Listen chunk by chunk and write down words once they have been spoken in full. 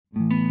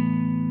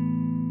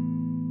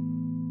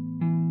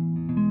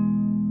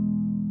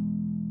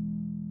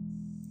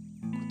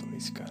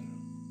Kutuliskan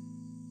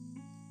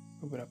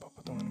beberapa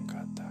potongan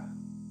kata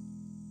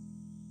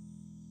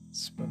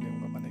sebagai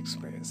ungkapan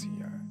ekspresi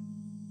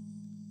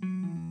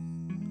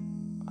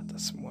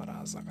atas semua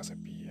rasa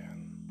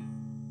kesepian,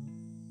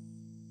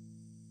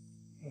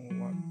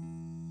 muak,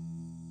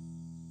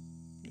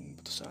 dan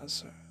putus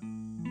asa.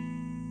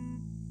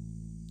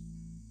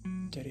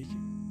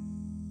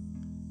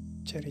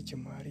 Jari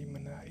jemari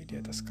menari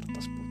di atas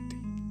kertas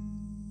putih,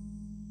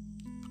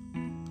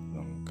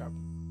 lengkap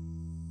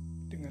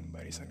dengan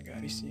barisan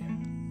garisnya.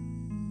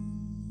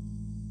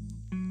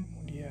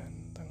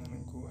 Kemudian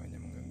tanganku hanya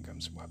menggenggam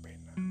sebuah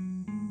pena.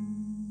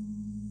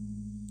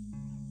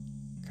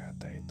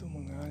 Kata itu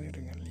mengalir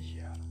dengan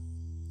liar,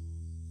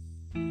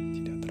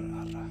 tidak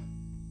terarah.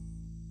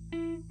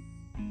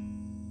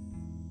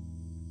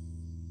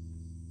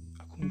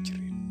 Aku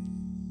menjerit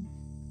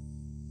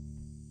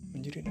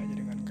aja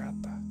dengan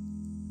kata.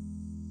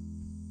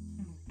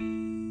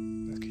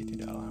 Meski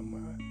tidak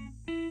lama,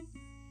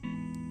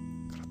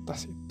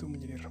 kertas itu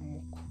menjadi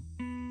remuk,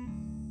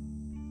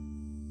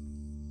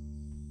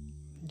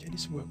 menjadi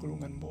sebuah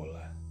gulungan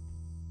bola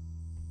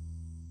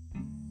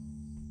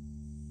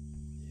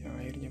yang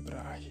akhirnya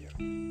berakhir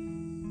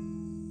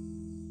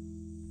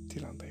di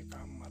lantai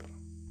kamar.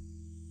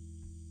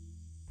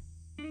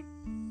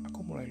 Aku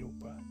mulai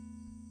lupa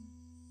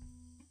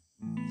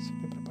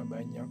sudah berapa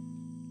banyak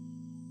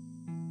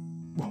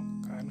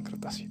bongkahan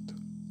kertas itu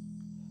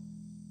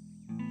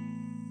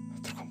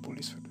terkumpul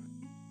di sudut.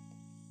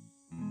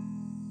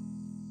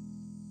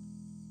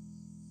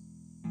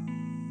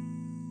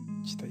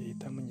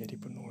 Cita-cita menjadi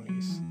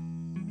penulis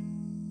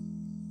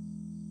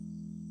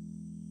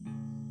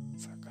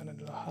seakan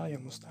adalah hal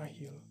yang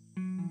mustahil,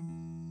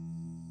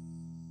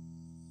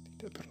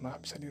 tidak pernah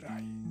bisa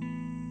diraih.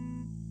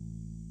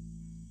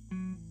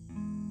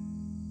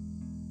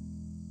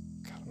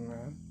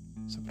 Karena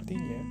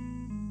sepertinya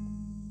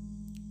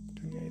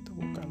dunia itu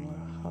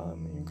bukanlah hal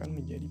yang akan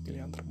menjadi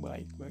pilihan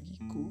terbaik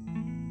bagiku.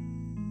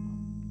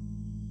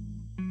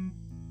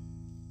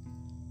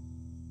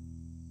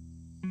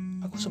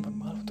 Aku sempat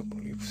malu untuk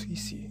menulis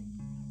puisi.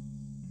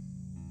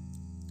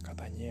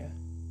 Katanya,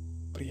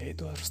 pria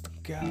itu harus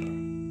tegar.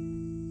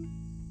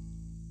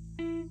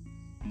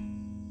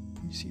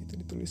 Puisi itu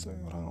ditulis oleh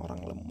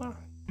orang-orang lemah,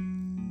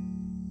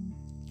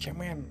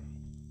 cemen.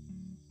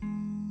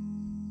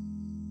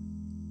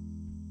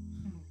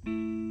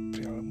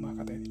 Pria lemah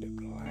katanya tidak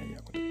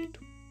layak untuk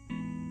hidup.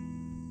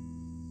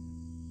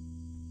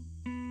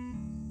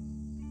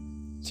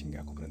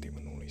 Sehingga aku berhenti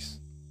menulis.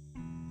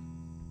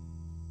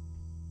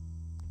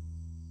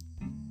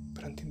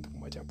 Berhenti untuk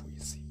membaca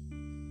puisi.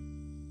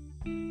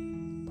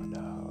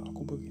 Padahal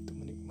aku begitu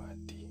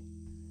menikmati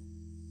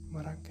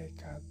merangkai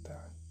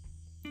kata,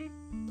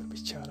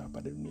 berbicara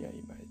pada dunia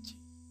imaji.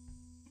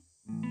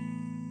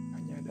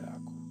 Hanya ada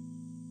aku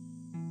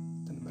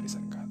dan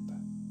barisan kata.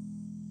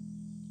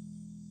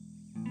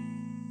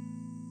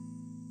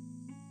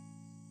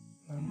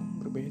 Namun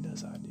berbeda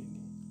saat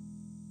ini,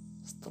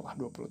 setelah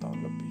 20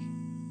 tahun lebih.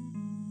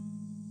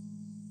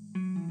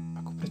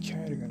 Aku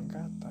percaya dengan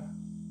kata,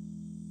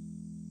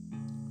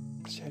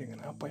 percaya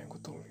dengan apa yang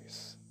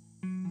kutulis.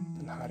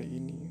 Dan hari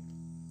ini,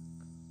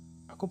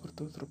 aku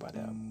bertutur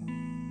padamu,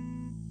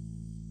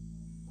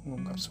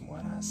 mengungkap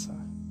semua rasa,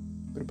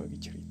 berbagi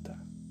cerita.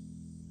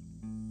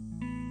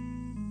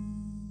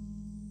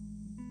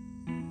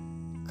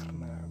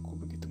 Karena aku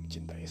begitu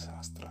mencintai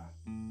sastra.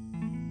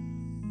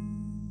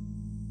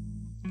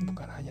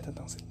 Bukan hanya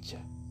tentang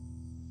senja,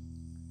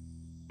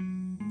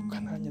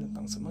 bukan hanya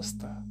tentang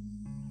semesta,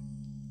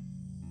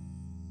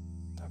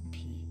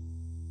 tapi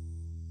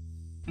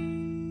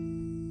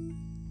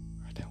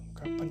ada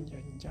ungkapan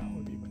yang jauh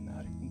lebih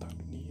menarik tentang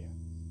dunia.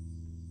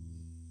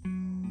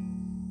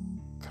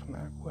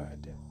 Karena aku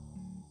ada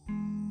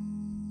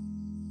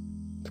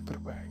untuk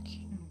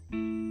berbagi.